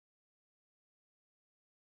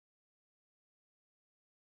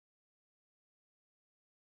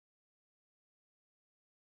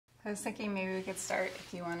I was thinking maybe we could start,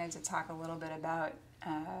 if you wanted to talk a little bit about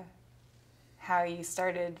how you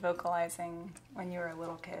started vocalizing when you were a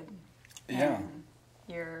little kid. Yeah. And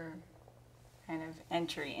your kind of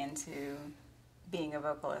entry into being a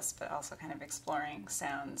vocalist, but also kind of exploring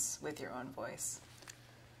sounds with your own voice.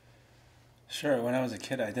 Sure. When I was a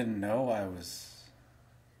kid, I didn't know I was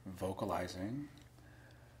vocalizing.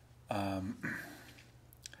 Well,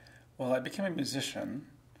 I became a musician,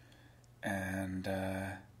 and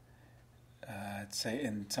I'd say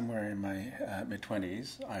somewhere in my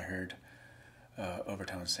mid-20s, I heard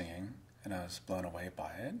overtone singing, and I was blown away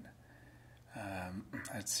by it.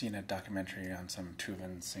 I'd seen a documentary on some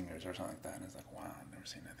Tuvan singers or something like that, and I was like, wow, I've never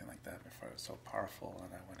seen anything like that before. It was so powerful,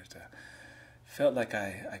 and I felt like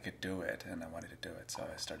I could do it, and I wanted to do it. So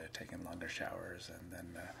I started taking longer showers, and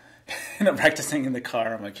then practicing in the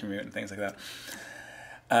car on my commute and things like that.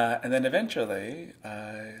 And then eventually,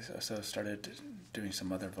 I also started doing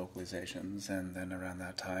some other vocalizations, and then around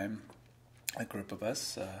that time, a group of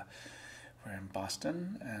us were in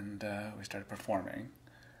Boston, and we started performing.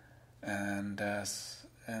 And that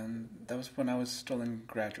was when I was still in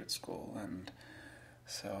graduate school, and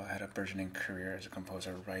so I had a burgeoning career as a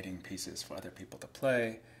composer, writing pieces for other people to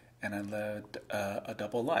play, and I led a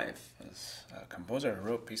double life. As a composer, I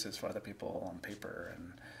wrote pieces for other people on paper,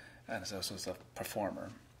 and as also as a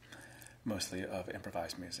performer, mostly of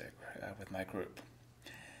improvised music with my group.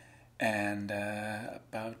 And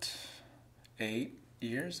about 8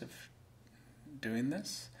 years of doing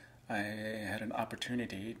this, I had an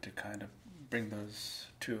opportunity to kind of bring those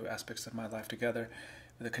two aspects of my life together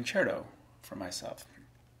with a concerto for myself.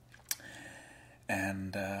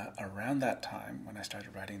 And around that time, when I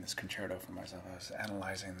started writing this concerto for myself, I was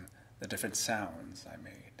analyzing the different sounds I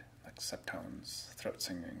made, like subtones, throat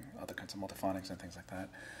singing, other kinds of multiphonics and things like that,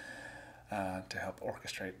 to help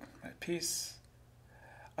orchestrate my piece.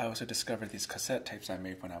 I also discovered these cassette tapes I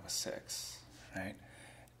made when I was 6, right?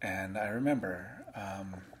 And I remember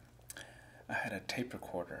I had a tape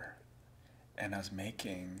recorder, and I was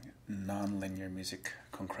making non-linear music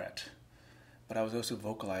concrete. But I was also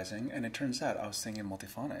vocalizing, and it turns out I was singing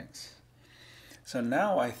multiphonics. So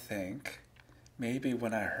now I think maybe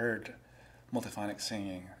when I heard multiphonic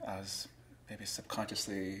singing, I was maybe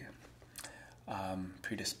subconsciously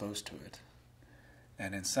predisposed to it.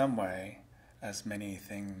 And in some way, as many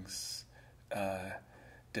things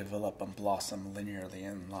develop and blossom linearly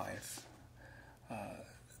in life,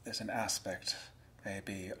 there's an aspect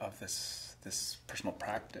maybe of this personal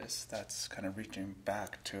practice that's kind of reaching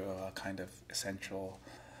back to a kind of essential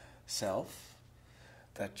self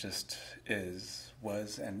that just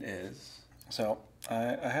was and is. So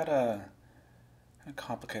I had a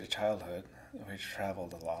complicated childhood. We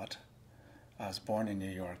traveled a lot. I was born in New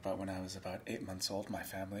York, but when I was about 8 months old, my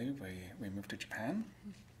family, we moved to Japan.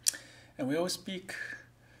 And we always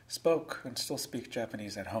spoke and still speak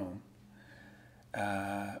Japanese at home.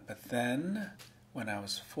 But then, when I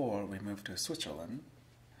was 4, we moved to Switzerland.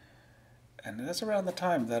 And that's around the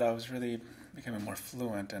time that I was really becoming more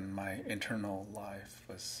fluent, and my internal life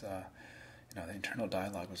was, the internal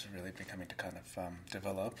dialogue was really becoming to kind of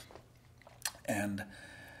develop. And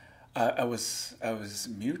I was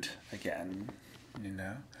mute again,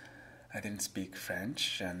 I didn't speak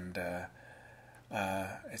French, and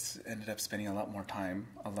it's ended up spending a lot more time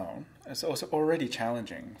alone. It's also already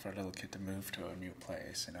challenging for a little kid to move to a new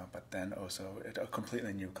place, but then also a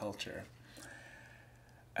completely new culture.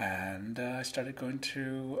 And I started going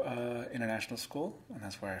to international school, and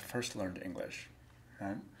that's where I first learned English.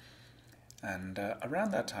 Right? And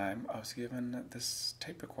around that time, I was given this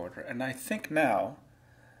tape recorder, and I think now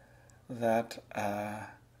that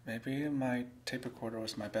maybe my tape recorder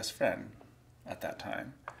was my best friend at that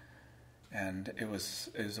time. And it was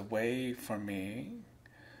a way for me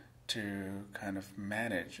to kind of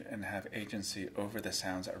manage and have agency over the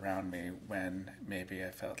sounds around me when maybe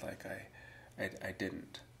I felt like I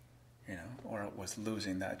didn't, or was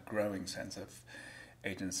losing that growing sense of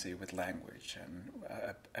agency with language and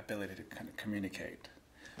ability to kind of communicate.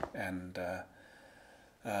 And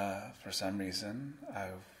for some reason,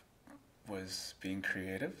 I was being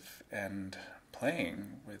creative and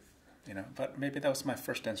playing with, but maybe that was my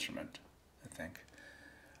first instrument, I think.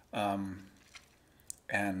 I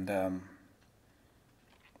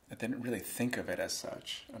didn't really think of it as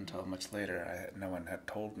such until much later. No one had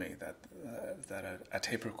told me that a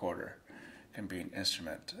tape recorder can be an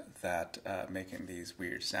instrument, that making these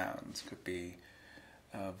weird sounds could be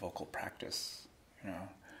vocal practice,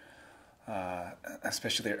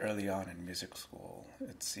 especially early on in music school.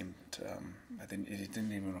 It seemed, it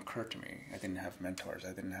didn't even occur to me. I didn't have mentors.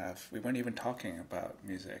 We weren't even talking about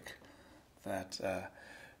music. That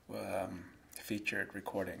featured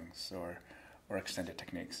recordings or extended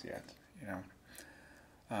techniques yet, you know.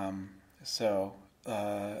 So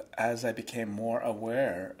as I became more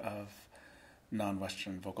aware of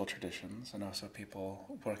non-Western vocal traditions and also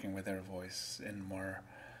people working with their voice in more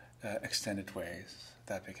extended ways,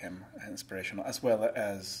 that became inspirational, as well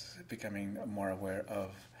as becoming more aware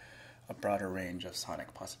of a broader range of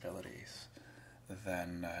sonic possibilities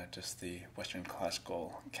than just the Western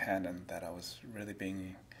classical canon that I was really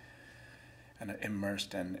being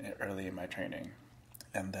immersed in early in my training.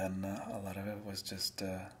 And then a lot of it was just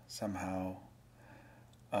somehow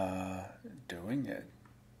doing it,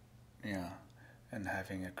 and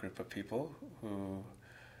having a group of people who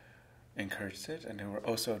encouraged it and who were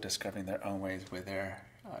also discovering their own ways with their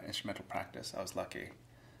instrumental practice. I was lucky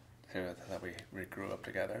that we grew up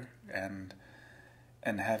together and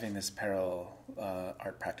having this parallel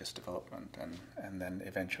art practice development and then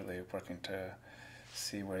eventually working to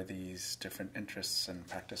see where these different interests and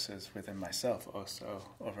practices within myself also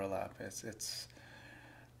overlap. It's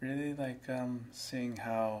really like seeing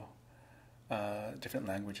how different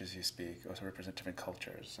languages you speak also represent different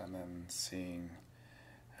cultures, and then seeing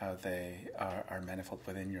how they are manifold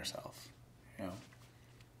within yourself, you know.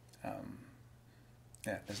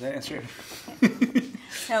 Yeah, does that answer?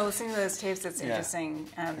 No, listening to those tapes, it's Yeah. interesting.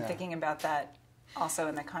 Thinking about that also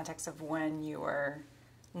in the context of when you were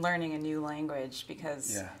learning a new language,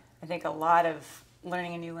 because Yeah. I think a lot of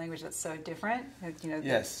learning a new language that's so different, you know,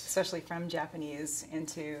 Yes. especially from Japanese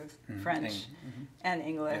into French and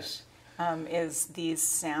English, is these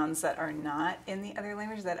sounds that are not in the other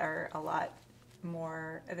language, that are a lot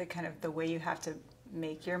more the kind of the way you have to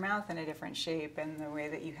make your mouth in a different shape, and the way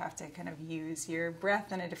that you have to kind of use your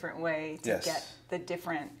breath in a different way to Yes. get the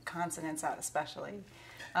different consonants out, especially.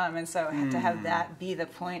 And so to have that be the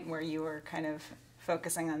point where you were kind of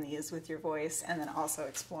focusing on these with your voice and then also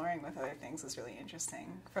exploring with other things is really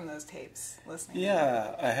interesting from those tapes, listening.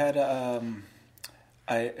 Yeah, I had,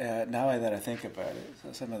 now that I think about it,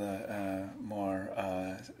 so some of the more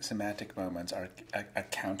semantic moments are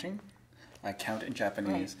counting. I count in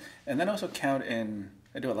Japanese, and then also count in,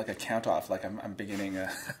 I do it like a count off, like I'm beginning I'm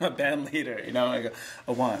a band leader, you know, I go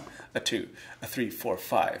a 1, a 2, a 3, 4,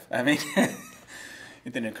 5. I mean,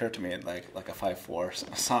 it didn't occur to me like a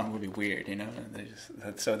 5/4 song would be weird, you know.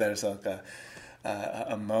 So there's like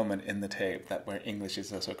a moment in the tape that where English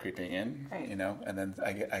is also creeping in, you know, and then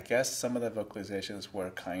I guess some of the vocalizations were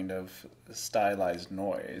kind of stylized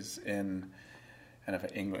noise in kind of an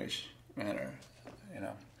English manner, you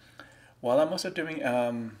know. While I'm also doing,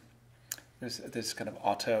 there's kind of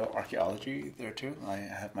auto-archaeology there too. I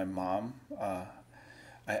have my mom, I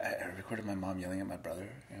recorded my mom yelling at my brother,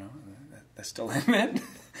 you know, that's still in it.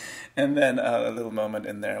 And then a little moment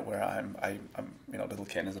in there where I'm you know, little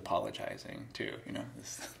Ken is apologizing too, you know.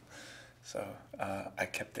 So I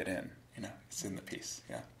kept it in, you know, it's in the piece,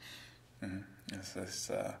 yeah.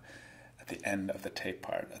 It's at the end of the tape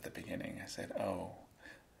part, at the beginning, I said, oh.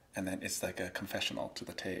 And then it's like a confessional to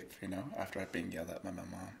the tape, you know, after I've been yelled at by my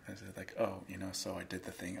mom. I said like, oh, you know, so I did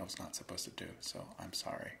the thing I was not supposed to do, so I'm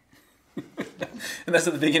sorry. And that's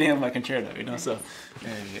at the beginning of my concerto, you know, so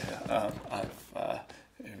maybe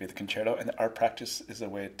the concerto and the art practice is a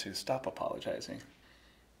way to stop apologizing.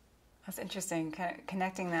 That's interesting,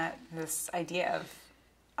 connecting this idea of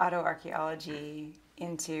auto-archaeology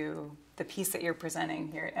into the piece that you're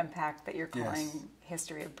presenting here at EMPAC that you're calling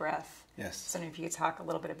History of Breath. Yes. So if you could talk a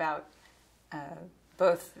little bit about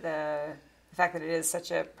both the fact that it is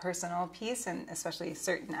such a personal piece, and especially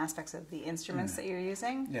certain aspects of the instruments that you're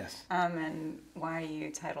using. Yes. And why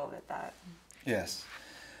you titled it that. Yes.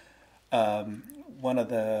 One of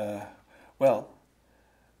the, well,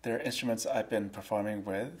 there are instruments I've been performing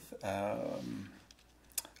with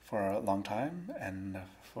for a long time and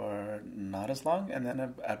for not as long, and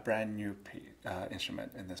then a brand new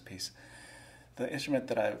instrument in this piece. The instrument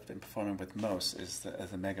that I've been performing with most is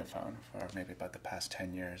the megaphone. For maybe about the past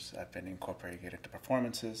 10 years, I've been incorporating it into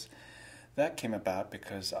performances. That came about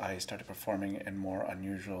because I started performing in more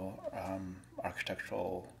unusual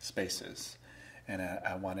architectural spaces, and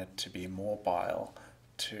I wanted to be mobile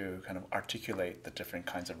to kind of articulate the different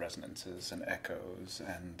kinds of resonances and echoes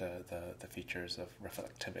and the features of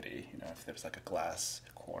reflectivity. You know, if there's like a glass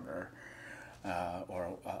corner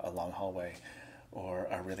or a long hallway or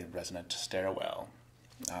a really resonant stairwell,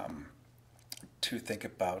 to think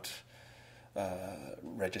about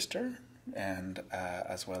register and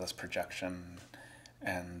as well as projection,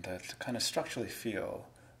 and to kind of structurally feel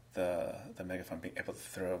the megaphone being able to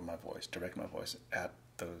throw my voice, direct my voice at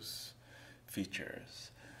those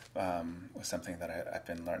features was something that I've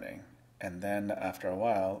been learning. And then after a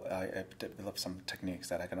while, I developed some techniques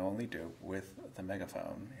that I can only do with the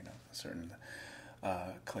megaphone, certain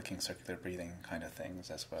clicking, circular breathing kind of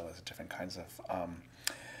things, as well as different kinds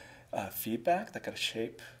of feedback that got a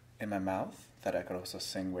shape in my mouth that I could also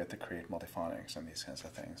sing with to create multiphonics and these kinds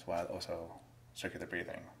of things, while also circular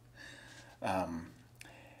breathing.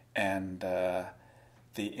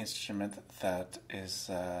 The instrument that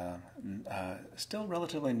is still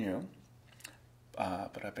relatively new,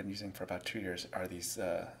 but I've been using for about 2 years, are these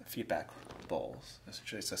feedback bowls.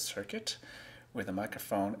 Essentially, it's a circuit with a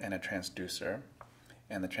microphone and a transducer,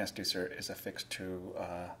 and the transducer is affixed to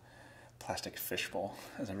a plastic fishbowl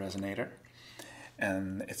as a resonator,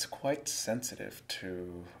 and it's quite sensitive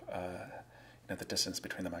to the distance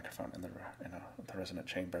between the microphone and the resonant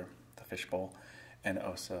chamber, the fishbowl, and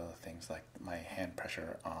also things like my hand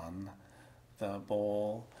pressure on the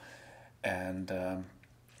bowl, and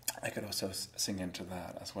I could also sing into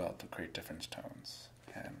that as well to create different tones.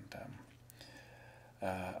 And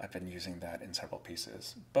I've been using that in several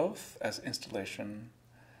pieces, both as installation,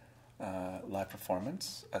 live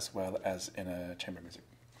performance, as well as in a chamber music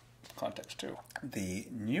context too. The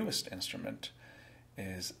newest instrument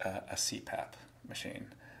is a CPAP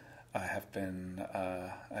machine. I have been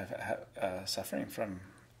suffering from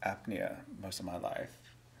apnea most of my life,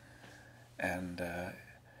 and a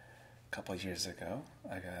couple of years ago,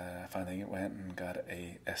 I finally went and got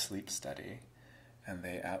a sleep study, and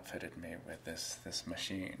they outfitted me with this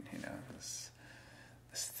machine. This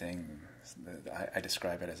thing. I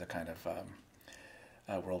describe it as a kind of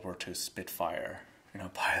World War II Spitfire,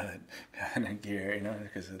 pilot kind of gear,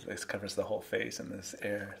 because it covers the whole face and this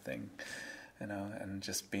air thing. And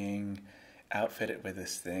just being outfitted with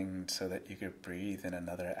this thing so that you could breathe in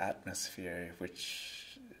another atmosphere,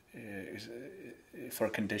 which is for a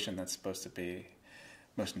condition that's supposed to be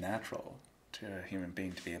most natural to a human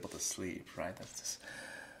being to be able to sleep, right? That's just,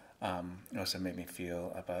 it also made me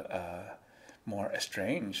feel more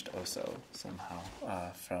estranged also somehow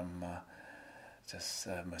from just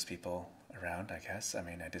most people around, I guess. I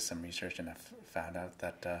mean, I did some research and I found out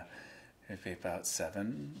that maybe about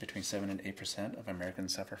between 7 and 8% of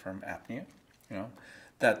Americans suffer from apnea.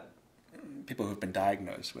 That people who've been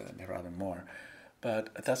diagnosed with it, maybe rather more,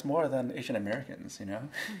 but that's more than Asian Americans, in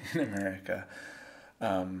America.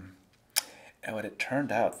 And what it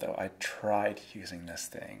turned out, though, I tried using this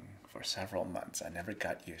thing for several months. I never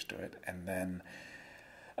got used to it, and then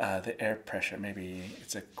the air pressure. Maybe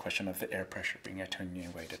it's a question of the air pressure being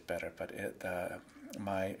attenuated better, but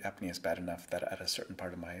my apnea is bad enough that at a certain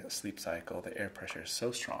part of my sleep cycle, the air pressure is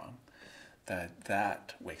so strong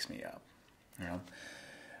that wakes me up,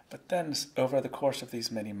 But then over the course of these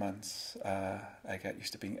many months, I got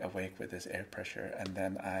used to being awake with this air pressure, and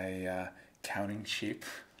then counting sheep,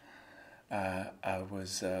 I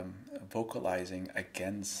was vocalizing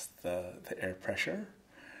against the air pressure,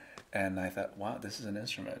 and I thought, wow, this is an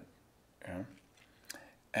instrument,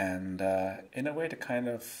 And in a way to kind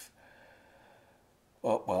of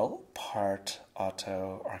part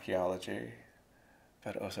auto-archaeology,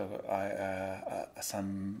 but also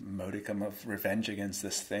some modicum of revenge against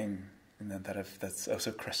this thing, and then that's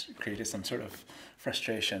also created some sort of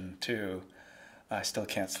frustration too. I still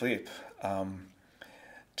can't sleep,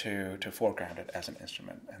 to foreground it as an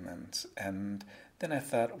instrument, and then I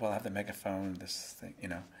thought, well, I have the megaphone, this thing,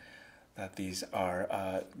 that these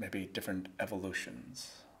are maybe different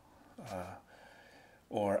evolutions.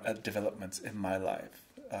 Or developments in my life,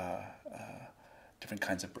 different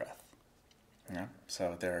kinds of breath.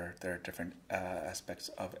 So there are different aspects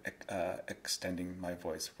of extending my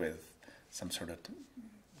voice with some sort of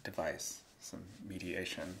device, some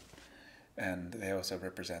mediation, and they also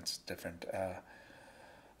represent different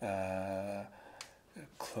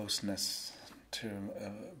closeness to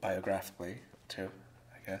biographically too,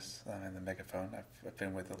 I guess. And the megaphone I've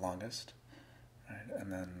been with the longest, right?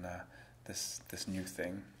 And then this new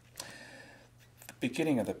thing. The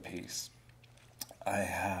beginning of the piece, I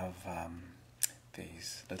have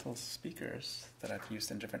these little speakers that I've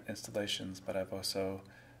used in different installations, but I've also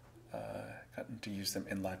gotten to use them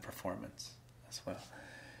in live performance as well.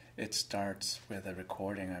 It starts with a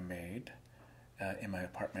recording I made in my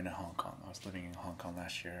apartment in Hong Kong. I was living in Hong Kong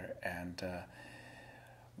last year, and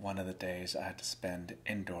one of the days I had to spend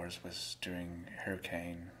indoors was during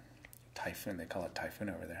typhoon, they call it typhoon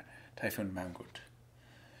over there, Typhoon Mangkhut.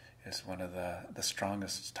 It's one of the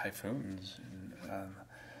strongest typhoons in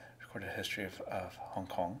recorded history of Hong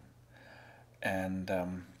Kong. And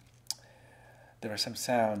there were some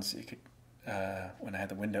sounds you could, when I had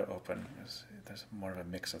the window open, there's more of a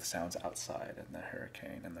mix of sounds outside and the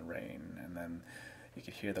hurricane and the rain, and then you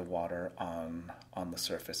could hear the water on the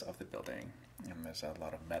surface of the building. And there's a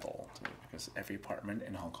lot of metal too, because every apartment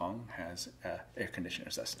in Hong Kong has air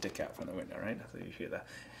conditioners that stick out from the window, right? So you hear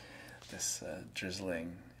this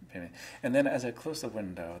drizzling. And then as I closed the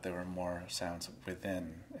window, there were more sounds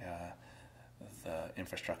within the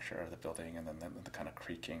infrastructure of the building, and then the kind of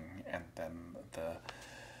creaking, and then the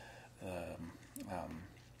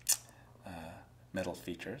metal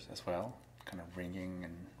features as well, kind of ringing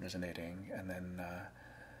and resonating, and then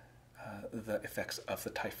the effects of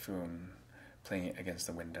the typhoon playing against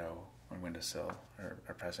the window or windowsill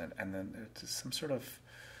are present, and then it's some sort of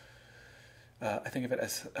I think of it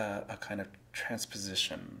as a kind of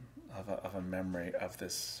transposition of a memory of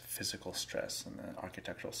this physical stress in the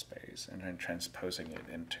architectural space, and then transposing it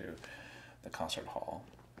into the concert hall.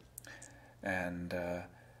 And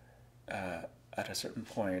at a certain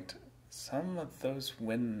point, some of those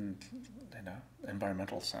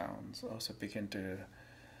environmental sounds also begin to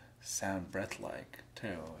sound breath-like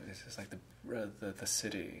too. It's just like the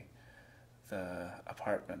city, the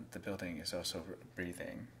apartment, the building is also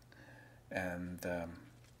breathing. And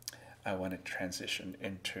I want to transition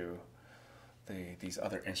into these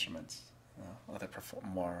other instruments,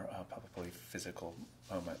 more probably physical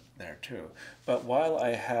moment there too. But while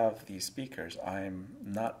I have these speakers, I'm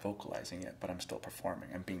not vocalizing it, but I'm still performing.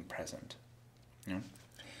 I'm being present. You know?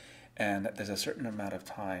 And there's a certain amount of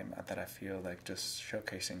time that I feel like just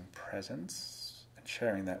showcasing presence and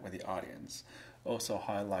sharing that with the audience also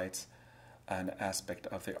highlights an aspect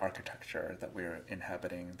of the architecture that we're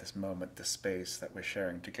inhabiting, this moment, this space that we're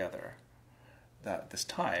sharing together, that this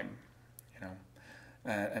time,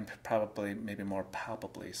 and probably maybe more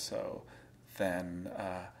palpably so than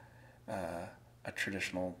a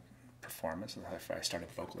traditional performance. If I started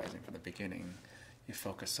vocalizing from the beginning, you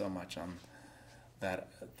focus so much on that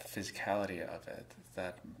the physicality of it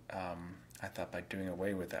that I thought by doing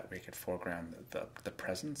away with that we could foreground the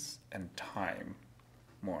presence and time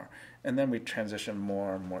more. And then we transition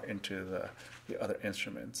more and more into the other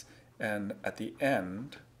instruments. And at the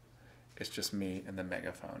end, it's just me and the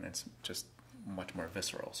megaphone. It's just much more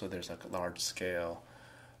visceral. So there's like a large scale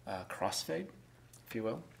crossfade, if you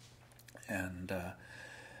will. And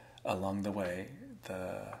along the way,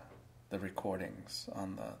 the recordings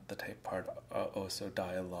on the tape part also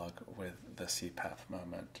dialogue with the CPAP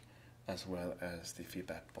moment, as well as the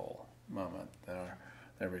feedback bowl moment. There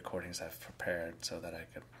are recordings I've prepared so that I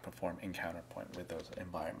could perform in counterpoint with those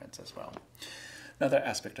environments as well. Another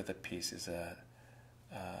aspect of the piece is a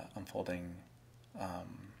unfolding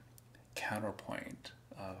counterpoint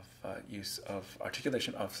of use of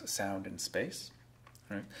articulation of sound in space.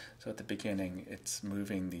 Right? So at the beginning, it's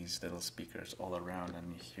moving these little speakers all around,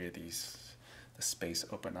 and you hear the space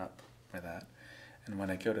open up with that. And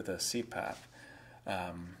when I go to the CPAP,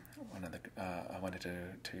 I wanted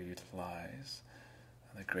to utilize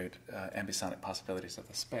the great ambisonic possibilities of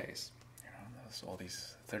the space. There's all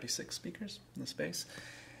these 36 speakers in the space.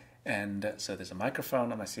 And so there's a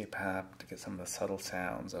microphone on my CPAP to get some of the subtle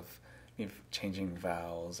sounds of changing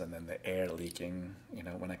vowels, and then the air leaking,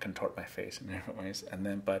 when I contort my face in different ways. And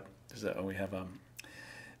then, but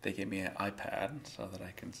they gave me an iPad so that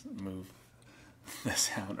I can move the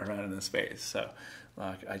sound around in the space. So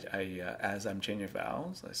as I'm changing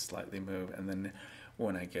vowels, I slightly move, and then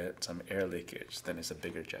when I get some air leakage, then it's a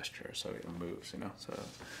bigger gesture, so it moves,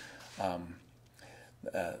 So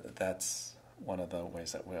that's one of the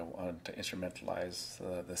ways that we want to instrumentalize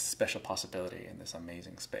the special possibility in this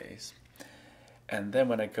amazing space. And then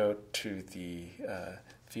when I go to the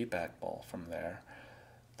feedback bowl from there,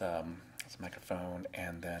 it's a microphone,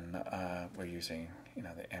 and then we're using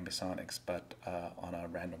the ambisonics, but on a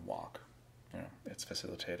random walk. It's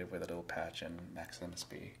facilitated with a little patch in Maximus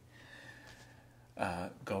B.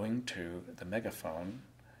 Going to the megaphone,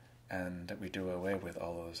 and we do away with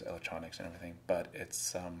all those electronics and everything, but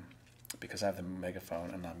it's because I have the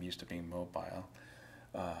megaphone and I'm used to being mobile,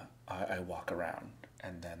 I walk around,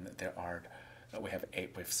 and then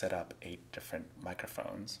we've set up 8 different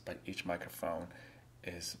microphones, but each microphone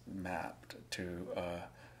is mapped to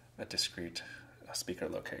a discrete speaker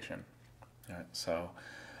location. Right? So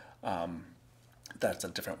that's a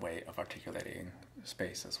different way of articulating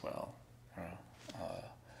space as well.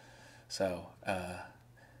 So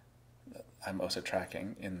I'm also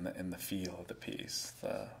tracking in the feel of the piece,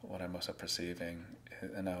 what I'm also perceiving,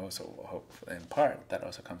 and I also hope in part that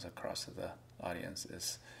also comes across to the audience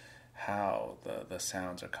is how the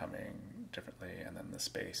sounds are coming differently, and then the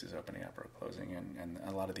space is opening up or closing, and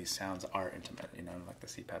a lot of these sounds are intimate, like the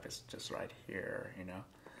CPAP is just right here,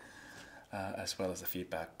 as well as the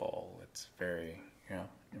feedback bowl. It's very,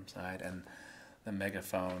 inside, and the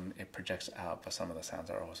megaphone, it projects out, but some of the sounds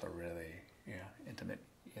are also really intimate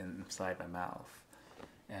inside my mouth.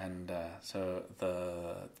 And so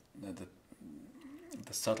the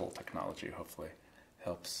subtle technology hopefully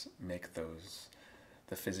helps make the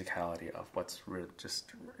physicality of what's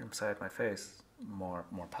just inside my face more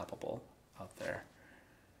palpable out there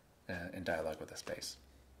in dialogue with the space.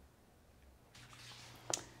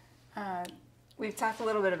 We've talked a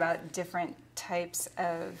little bit about different types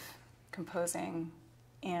of composing,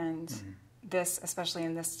 and this, especially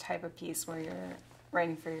in this type of piece where you're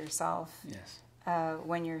writing for yourself. Yes.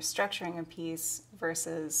 When you're structuring a piece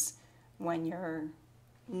versus when you're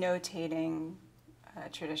notating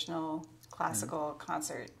traditional classical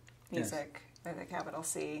concert music with a capital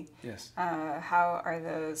C. Yes. How are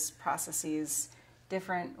those processes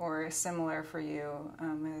different or similar for you?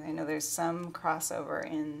 I know there's some crossover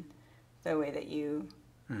in the way that you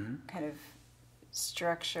kind of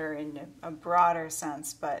structure in a broader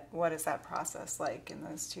sense, but what is that process like in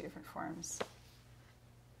those two different forms?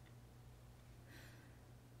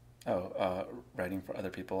 Writing for other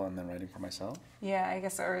people and then writing for myself? Yeah, I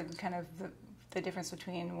guess, or kind of the difference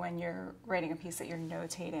between when you're writing a piece that you're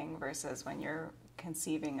notating versus when you're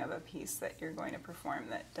conceiving of a piece that you're going to perform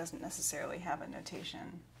that doesn't necessarily have a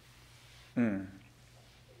notation.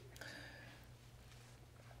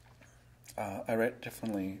 I write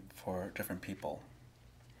differently for different people.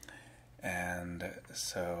 And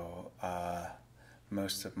so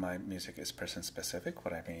most of my music is person-specific.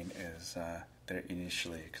 What I mean is they're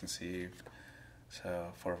initially conceived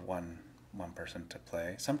so for one person to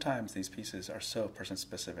play. Sometimes these pieces are so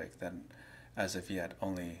person-specific that as of yet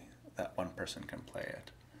only that one person can play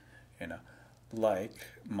it. Like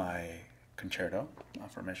my concerto,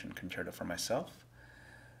 aforementioned concerto for myself.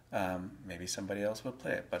 Maybe somebody else will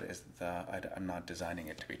play it, but I'm not designing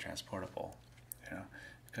it to be transportable,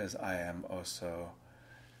 because I am also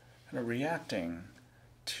kind of reacting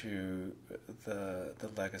to the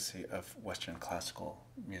legacy of Western classical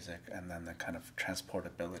music, and then the kind of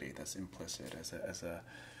transportability that's implicit as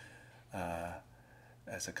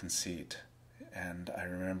a conceit. And I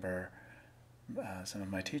remember some of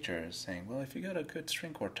my teachers saying, well, if you got a good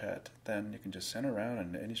string quartet, then you can just send around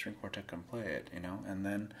and any string quartet can play it, And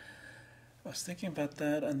then I was thinking about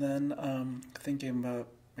that, and then thinking about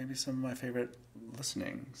maybe some of my favorite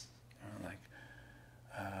listenings, like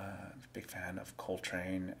big fan of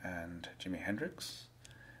Coltrane and Jimi Hendrix.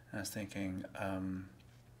 And I was thinking,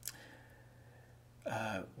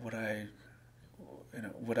 would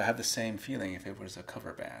I have the same feeling if it was a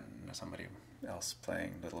cover band, somebody else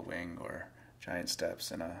playing Little Wing or Giant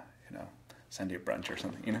Steps in a Sunday brunch or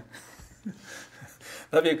something,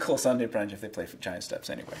 That'd be a cool Sunday brunch if they play Giant Steps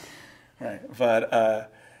anyway, right?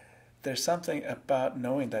 But there's something about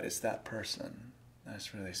knowing that it's that person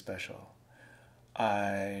that's really special.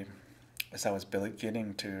 As I was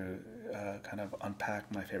beginning to kind of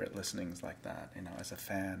unpack my favorite listenings like that, as a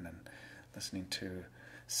fan, and listening to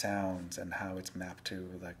sounds and how it's mapped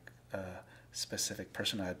to like a specific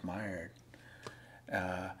person I admired,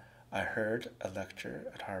 I heard a lecture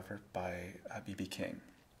at Harvard by B.B. King.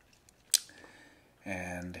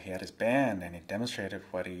 And he had his band, and he demonstrated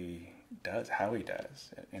what he does, how he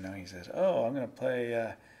does. He says, I'm going to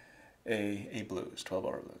play A blues,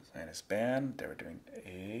 12-bar blues. And his band, they were doing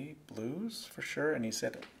A blues for sure. And he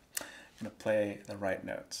said, I'm going to play the right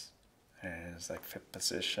notes. And it's like fifth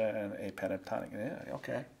position, A pentatonic. Yeah,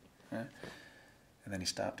 okay. Yeah. And then he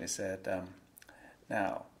stopped. He said,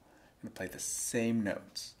 now, I'm going to play the same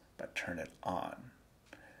notes, but turn it on.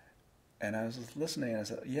 And I was listening, and I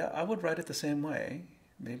said, yeah, I would write it the same way.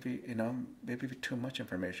 Maybe too much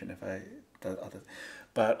information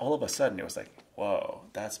but all of a sudden it was like, whoa,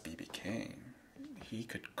 that's B.B. King. He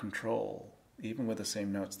could control, even with the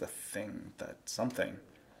same notes, something,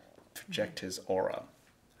 project his aura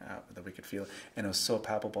out that we could feel. And it was so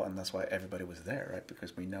palpable, and that's why everybody was there, right?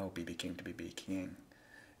 Because we know B.B. King to be B.B. King.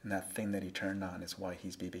 And that thing that he turned on is why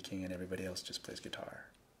he's B.B. King, and everybody else just plays guitar,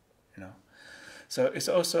 So it's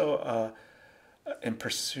also in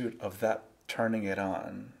pursuit of that turning it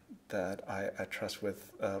on that I trust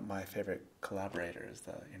with my favorite collaborators.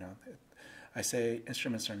 I say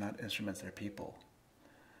instruments are not instruments, they're people.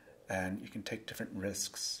 And you can take different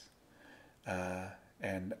risks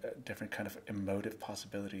and different kind of emotive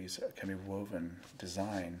possibilities can be woven,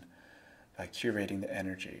 designed by curating the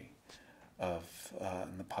energy of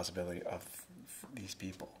and the possibility of these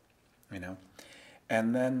people,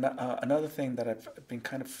 And then another thing that I've been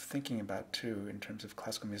kind of thinking about too in terms of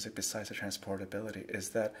classical music besides the transportability is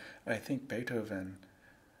that I think Beethoven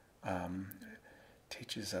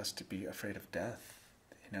teaches us to be afraid of death,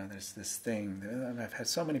 There's this thing. I've had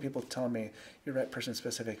so many people telling me, you write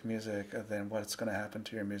person-specific music, then what's going to happen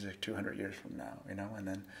to your music 200 years from now, And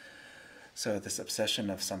then, so this obsession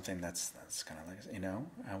of something that's kind of like,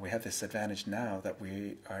 we have this advantage now that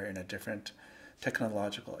we are in a different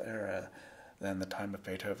technological era than the time of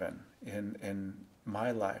Beethoven. In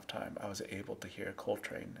my lifetime, I was able to hear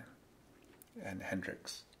Coltrane and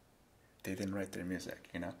Hendrix. They didn't write their music,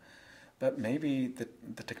 But maybe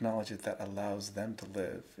the technology that allows them to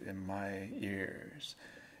live in my ears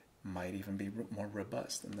might even be more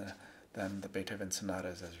robust than the Beethoven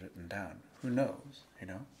sonatas as written down. Who knows,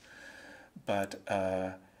 But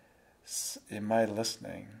in my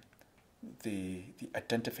listening, the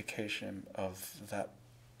identification of that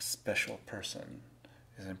special person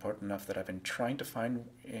is important enough that I've been trying to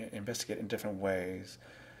investigate in different ways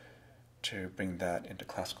to bring that into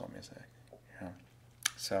classical music.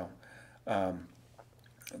 So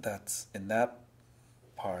that's in that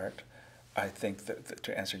part. I think that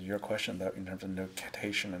to answer your question, though, in terms of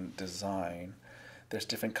notation and design, there's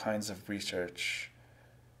different kinds of research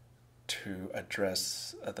to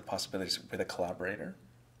address the possibilities with a collaborator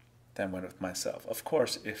than with myself. Of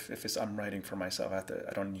course, if I'm writing for myself, I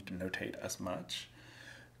don't need to notate as much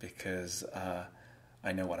because I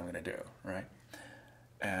know what I'm going to do, right?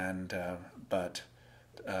 And but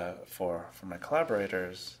for my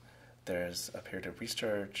collaborators, there's a period of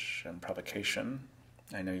research and provocation.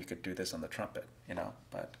 I know you could do this on the trumpet,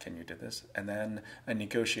 but can you do this? And then a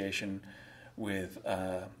negotiation with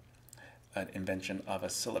an invention of a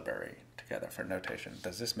syllabary together for notation.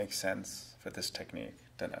 Does this make sense for this technique?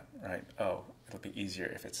 Right? Oh, it'll be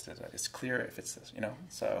easier if it's this. It's clear if it's this,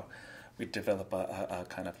 So we develop a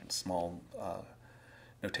kind of small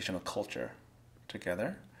notational culture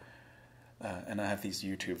together. And I have these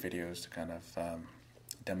YouTube videos to kind of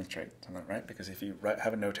demonstrate something, right? Because if you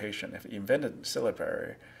have a notation, if you invent a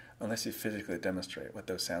syllabary, unless you physically demonstrate what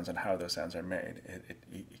those sounds and how those sounds are made,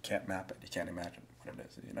 you can't map it. You can't imagine what it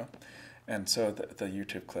is, And so the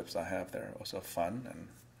YouTube clips I have, they're also fun, and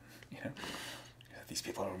these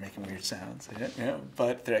people are making weird sounds,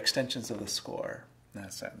 but they're extensions of the score in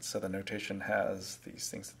that sense. So the notation has these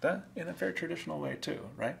things in a very traditional way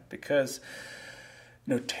too, right? Because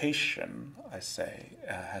notation, I say,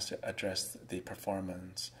 has to address the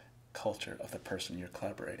performance culture of the person you're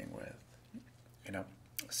collaborating with,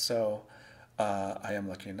 So I am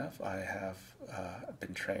lucky enough. I have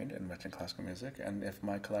been trained in Western classical music, and if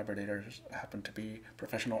my collaborators happen to be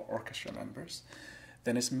professional orchestra members,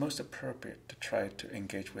 then it's most appropriate to try to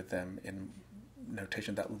engage with them in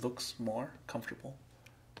notation that looks more comfortable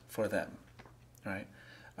for them, right?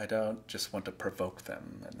 I don't just want to provoke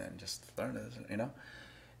them and then just learn it,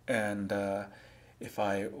 And if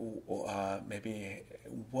I maybe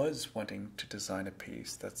was wanting to design a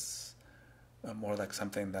piece that's more like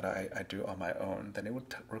something that I do on my own, then it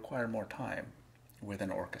would require more time with an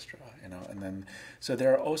orchestra, And then, so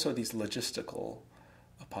there are also these logistical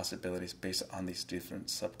possibilities based on these different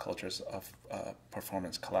subcultures of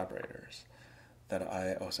performance collaborators that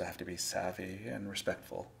I also have to be savvy and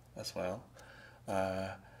respectful as well,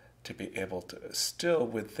 to be able to still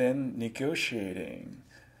within negotiating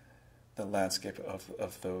the landscape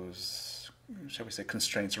of those, shall we say,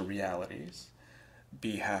 constraints or realities,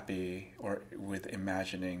 be happy or with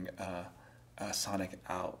imagining a sonic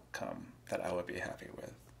outcome that I would be happy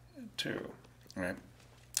with too, right?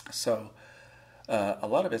 So a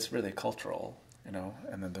lot of it's really cultural, and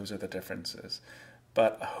then those are the differences.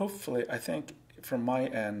 But hopefully, I think from my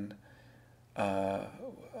end,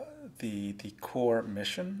 the core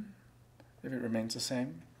mission, if it remains the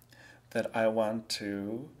same, that I want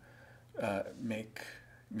to make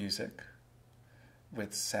music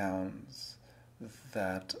with sounds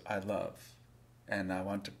that I love, and I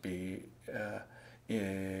want to be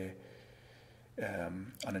on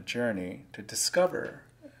a journey to discover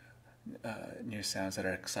new sounds that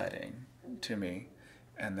are exciting to me,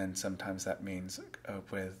 and then sometimes that means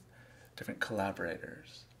with different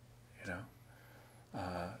collaborators,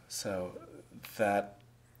 so that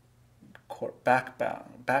core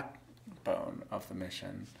backbone of the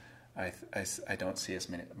mission, I don't see as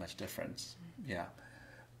much difference,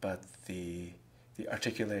 but the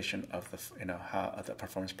articulation of the how the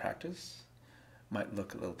performance practice might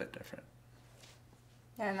look a little bit different.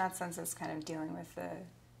 Yeah, in that sense, it's kind of dealing with the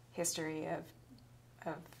history of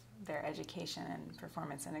their education and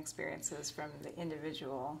performance and experiences from the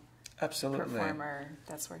individual performer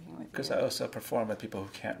that's working with you. Because I also perform with people who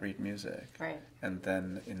can't read music. Right. And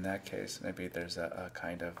then in that case, maybe there's a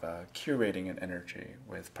kind of curating an energy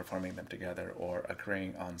with performing them together, or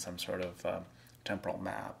agreeing on some sort of temporal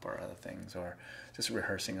map or other things, or just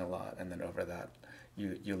rehearsing a lot, and then over that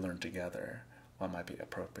you learn together what might be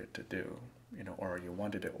appropriate to do, or you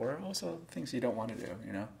want to do, or also things you don't want to do,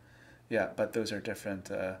 Yeah, but those are different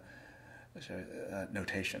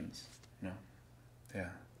notations, Yeah.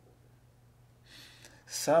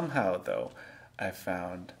 Somehow, though, I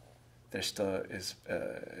found there still is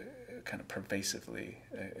kind of pervasively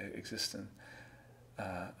existent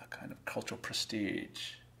a kind of cultural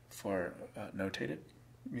prestige for notated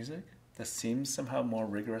music that seems somehow more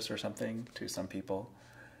rigorous or something to some people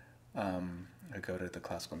who go to the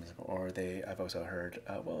classical music, or I've also heard,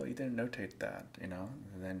 well, you didn't notate that,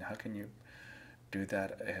 then how can you do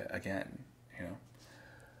that again,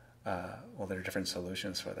 well, there are different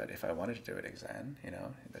solutions for that. If I wanted to do it again,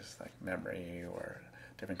 there's like memory or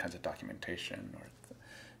different kinds of documentation or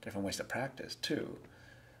different ways to practice too.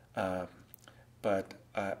 But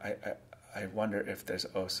I wonder if there's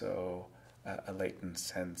also a latent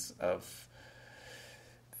sense of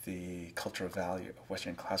the cultural value of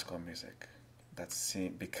Western classical music that's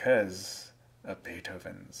seen because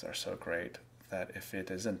Beethoven's are so great that if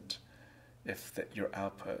your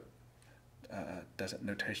output doesn't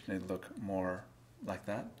notationally look more like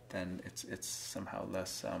that, then it's somehow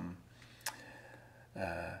less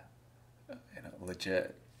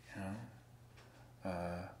legit,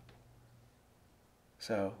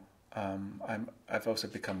 So I've also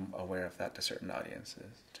become aware of that to certain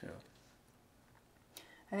audiences too.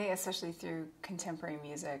 I think especially through contemporary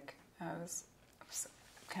music, was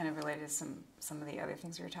kind of related to some of the other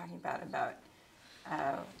things we were talking about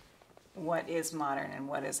what is modern and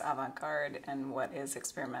what is avant-garde and what is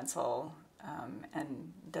experimental,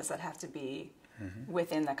 and does that have to be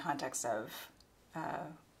within the context of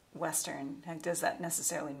Western? And does that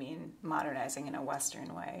necessarily mean modernizing in a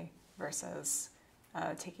Western way versus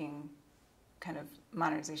taking kind of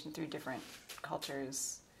modernization through different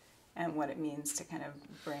cultures, and what it means to kind of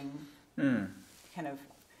bring kind of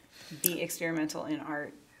be experimental in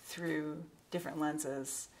art through different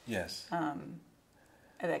lenses. Yes.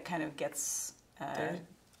 That kind of gets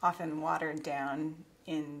often watered down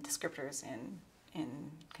in descriptors in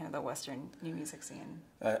kind of the Western new music scene.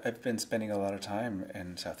 I've been spending a lot of time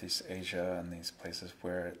in Southeast Asia and these places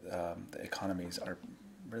where the economies are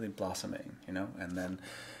really blossoming, and then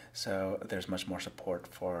so there's much more support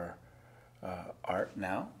for art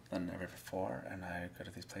now than ever before, and I go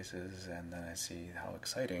to these places and then I see how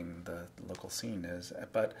exciting the local scene is.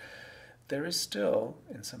 But there is still,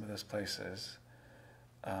 in some of those places,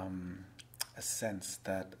 a sense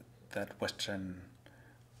that Western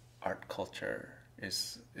art culture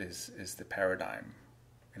is the paradigm,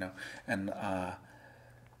 and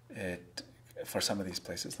it for some of these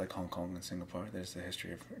places like Hong Kong and Singapore, there's the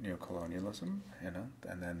history of neocolonialism,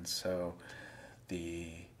 and then so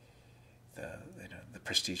the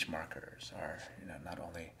prestige markers are not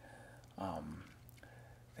only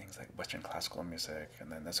things like Western classical music,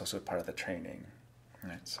 and then that's also part of the training,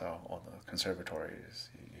 right? So all the conservatories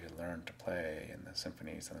you learn to play, and the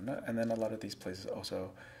symphonies, and then a lot of these places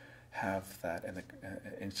also have that and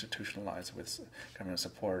institutionalized with government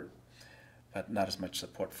support, but not as much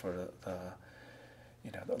support for the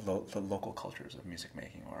local cultures of music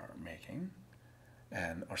making or art making.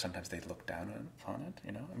 Or sometimes they look down upon it,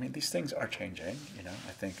 I mean, these things are changing,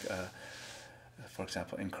 I think, for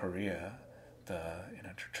example, in Korea, the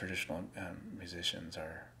traditional musicians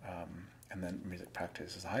are, and then music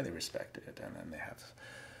practice is highly respected, and then they have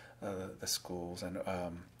the schools, and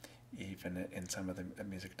even in some of the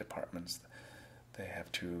music departments, they have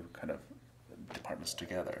two kind of departments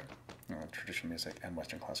together, traditional music and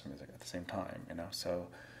Western classical music at the same time, so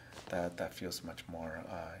that feels much more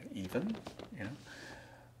even,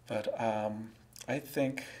 But I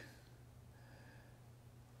think,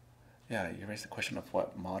 you raised the question of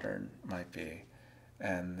what modern might be,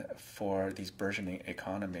 and for these burgeoning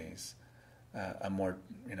economies, a more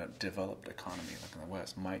developed economy like in the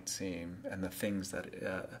West might seem, and the things that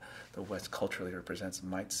the West culturally represents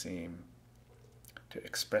might seem to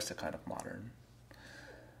express a kind of modern.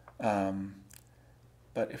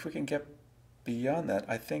 But if we can get beyond that,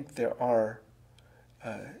 I think there are,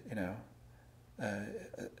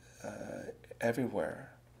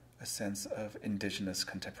 everywhere a sense of indigenous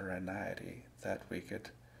contemporaneity that we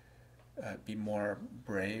could be more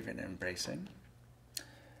brave in embracing.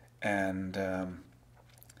 And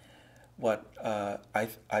what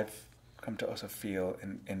I've come to also feel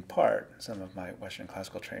in part, some of my Western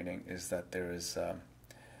classical training, is that there is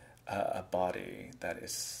a body that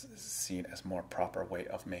is seen as more proper way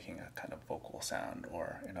of making a kind of vocal sound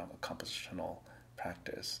or a compositional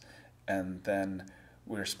practice, and then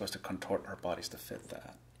we're supposed to contort our bodies to fit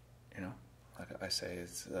that. Like I say,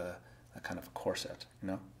 it's a kind of corset.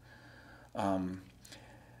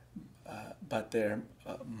 but there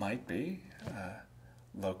might be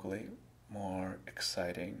locally more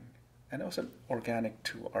exciting and also organic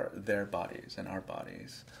to their bodies and our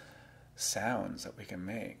bodies sounds that we can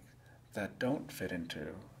make that don't fit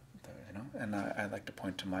into the, and I like to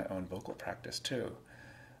point to my own vocal practice too.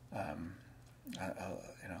 A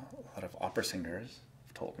lot of opera singers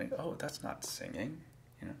have told me, oh, that's not singing,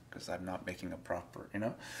 because I'm not making a proper,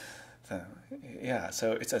 So, yeah,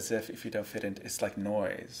 so it's as if you don't fit in, it's like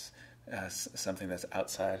noise, something that's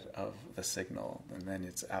outside of the signal, and then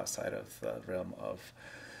it's outside of the realm of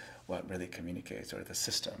what really communicates, or the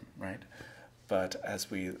system, right? But as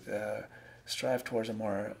we strive towards a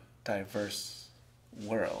more diverse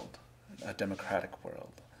world, a democratic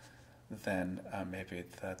world, then maybe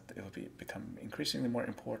that it will become increasingly more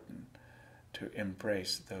important to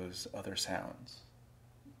embrace those other sounds,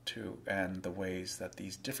 and the ways that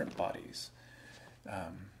these different bodies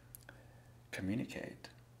communicate,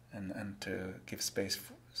 and to give space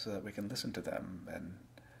so that we can listen to them. And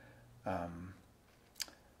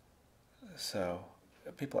so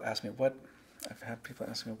people ask me, I've had people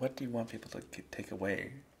ask me, what do you want people to take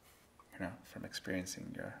away, from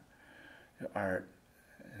experiencing your art?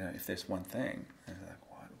 If there's one thing, and I'm like,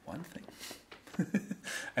 what? One thing?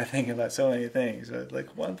 I think about so many things. So it's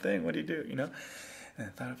like, one thing, what do you do? And I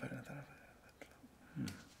thought about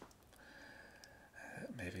it.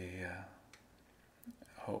 Maybe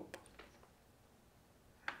hope.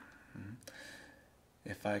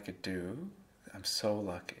 If I could I'm so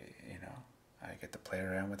lucky, I get to play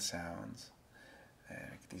around with sounds,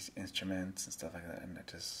 these instruments and stuff like that, and I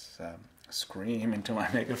just scream into my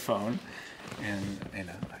megaphone, and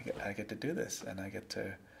I get to do this, and I get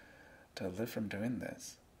to live from doing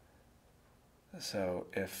this. So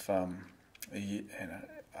if I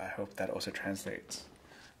hope that also translates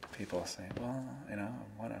to people saying, well,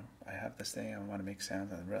 I have this thing, I want to make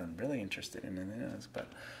sounds, I'm really interested in this, but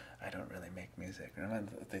I don't really make music.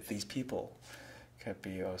 These people could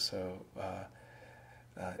be also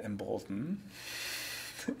emboldened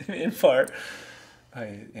in part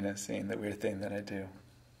by seeing the weird thing that I do.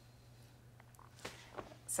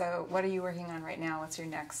 So what are you working on right now? What's your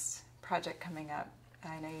next project coming up?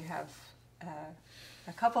 I know you have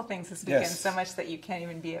a couple things this weekend, yes. So much that you can't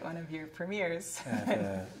even be at one of your premieres. I have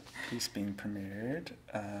a piece being premiered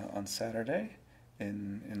on Saturday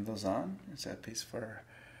in Lausanne. It's a piece for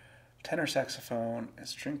tenor saxophone, a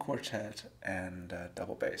string quartet, and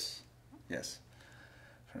double bass. Yes,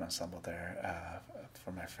 for an ensemble there.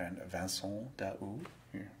 For my friend Vincent Daou.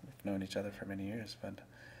 We've known each other for many years, but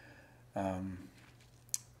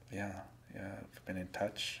we've been in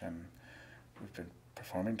touch, and we've been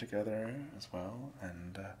performing together as well.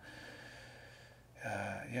 And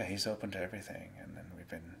he's open to everything. And then we've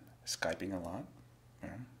been Skyping a lot.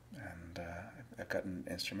 And I've got an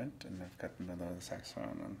instrument, and I've got another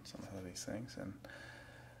saxophone, and some of these things. And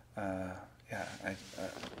I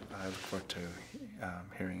look forward to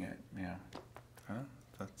hearing it.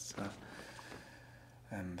 That's.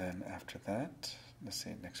 And then after that, let's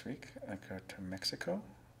see, next week I go to Mexico.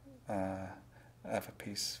 I have a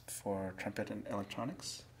piece for trumpet and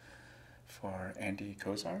electronics for Andy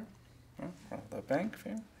Kozar from the bank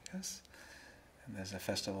fame, yes. And there's a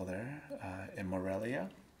festival there in Morelia,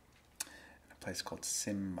 a place called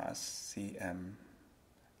CIMMAS, C-M-M-A-S,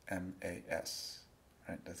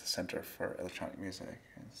 right? That's the Center for Electronic Music.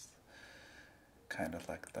 It's kind of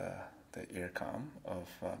like the IRCAM of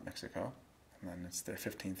Mexico, and then it's their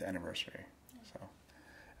 15th anniversary. So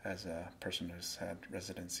as a person who's had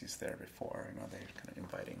residencies there before, they're kind of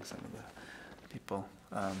inviting some of the people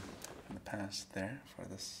in the past there for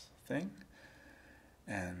this thing.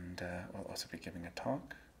 And we'll also be giving a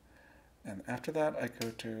talk. And after that, I go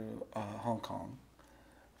to Hong Kong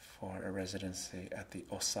for a residency at the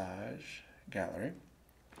Osage Gallery.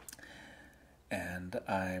 And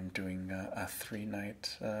I'm doing a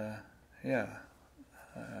 3-night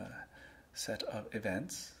set of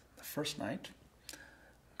events. The first night,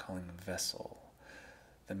 I'm calling Vessel.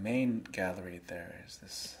 The main gallery there is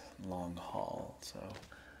this long hall, so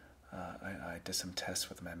I did some tests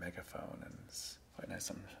with my megaphone, and it's quite nice,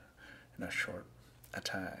 some short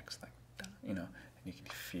attacks, and you can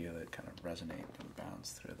feel it kind of resonate and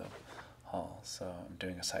bounce through the hall. So I'm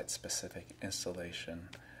doing a site-specific installation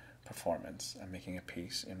performance. I'm making a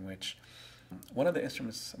piece in which one of the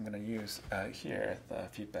instruments I'm going to use here, the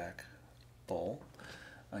feedback bowl,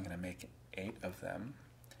 I'm going to make 8 of them,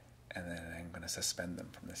 and then I'm going to suspend them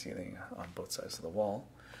from the ceiling on both sides of the wall,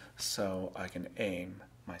 so I can aim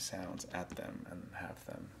my sounds at them and have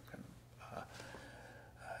them kind of,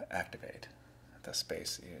 activate the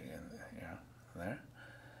space there.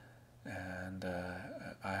 And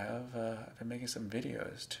I've been making some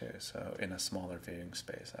videos too. So in a smaller viewing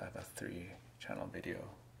space, I have a 3-channel video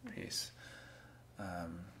piece.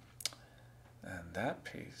 And that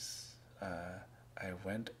piece, I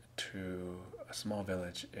went to a small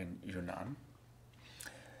village in Yunnan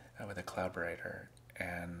with a collaborator,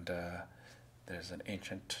 and there's an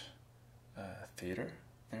ancient theater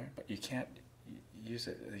there, but you can't use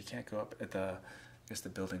it. You can't go up at the. I guess the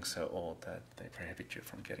building's so old that they prohibit you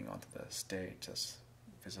from getting onto the stage that's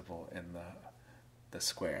visible in the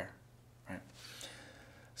square, right?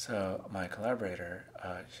 So my collaborator,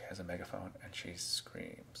 she has a megaphone and she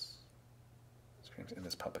screams in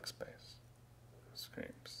this public space,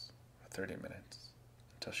 screams for 30 minutes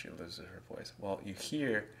until she loses her voice. Well, you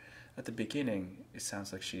hear at the beginning, it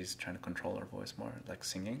sounds like she's trying to control her voice more, like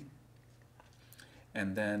singing,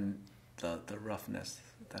 and then the roughness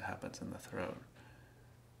that happens in the throat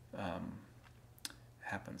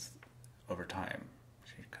happens over time.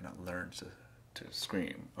 She kind of learns to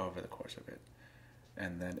scream over the course of it,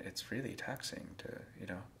 and then it's really taxing to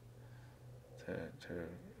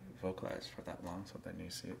vocalize for that long. So then you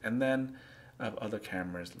see, and then I have other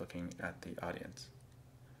cameras looking at the audience.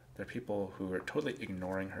 There are people who are totally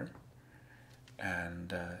ignoring her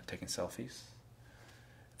and taking selfies.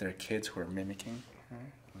 There are kids who are mimicking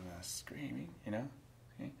her, screaming,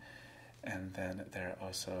 okay? And then there are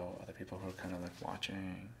also other people who are kind of like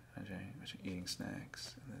watching, eating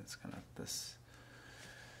snacks, and it's kind of this,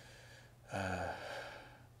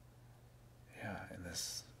 in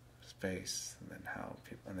this space, and then how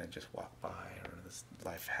people, and they just walk by, or this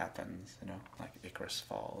life happens, like Icarus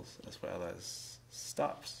falls as well as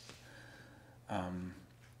stops.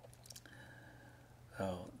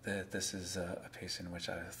 So this is a piece in which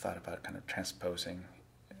I thought about kind of transposing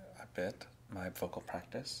a bit my vocal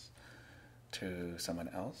practice to someone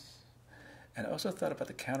else, and I also thought about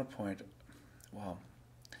the counterpoint. Well,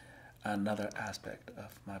 another aspect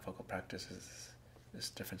of my vocal practice is this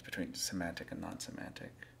difference between semantic and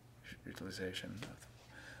non-semantic utilization of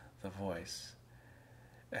the voice,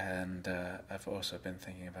 and I've also been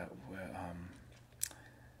thinking about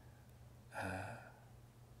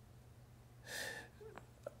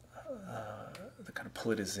the kind of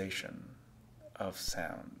politicization of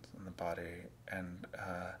sound in the body, and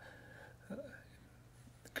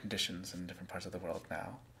conditions in different parts of the world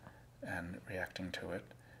now, and reacting to it.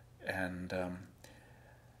 And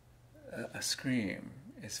a scream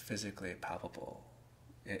is physically palpable.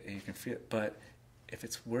 You can feel it, but if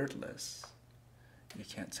it's wordless, you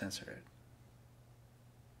can't censor it.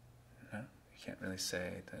 You can't really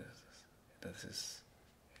say this is,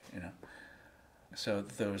 So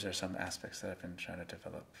those are some aspects that I've been trying to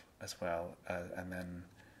develop as well. And then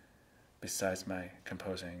besides my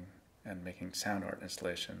composing and making sound art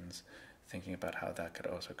installations, thinking about how that could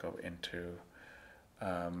also go into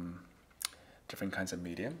different kinds of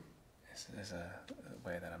medium is a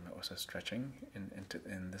way that I'm also stretching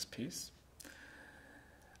in this piece.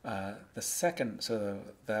 The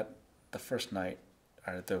first night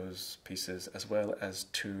are those pieces, as well as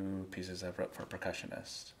 2 pieces I wrote for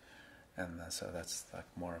percussionists, and so that's like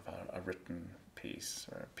more of a written piece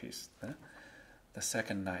or a piece. The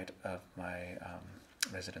second night of my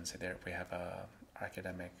residency there, we have a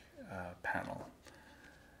academic panel,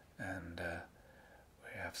 and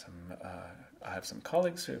we have I have some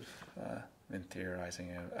colleagues who've been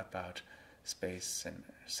theorizing about space and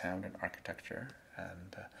sound and architecture,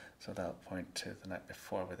 and so they'll point to the night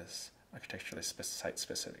before with this architecturally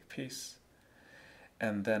site-specific piece.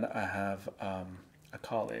 And then I have a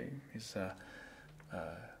colleague. He's a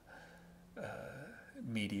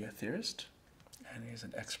media theorist, and he's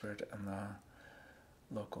an expert in the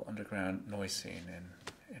local underground noise scene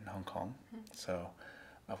in Hong Kong. So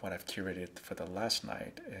what I've curated for the last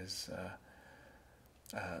night is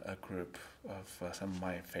a group of some of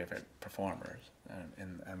my favorite performers,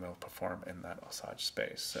 and they'll perform in that Osage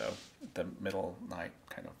space. So the middle night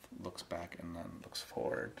kind of looks back and then looks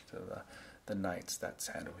forward to the nights that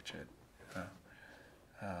sandwich it.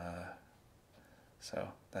 So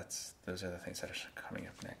those are the things that are coming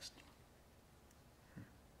up next.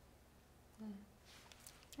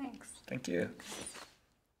 Thanks. Thank you.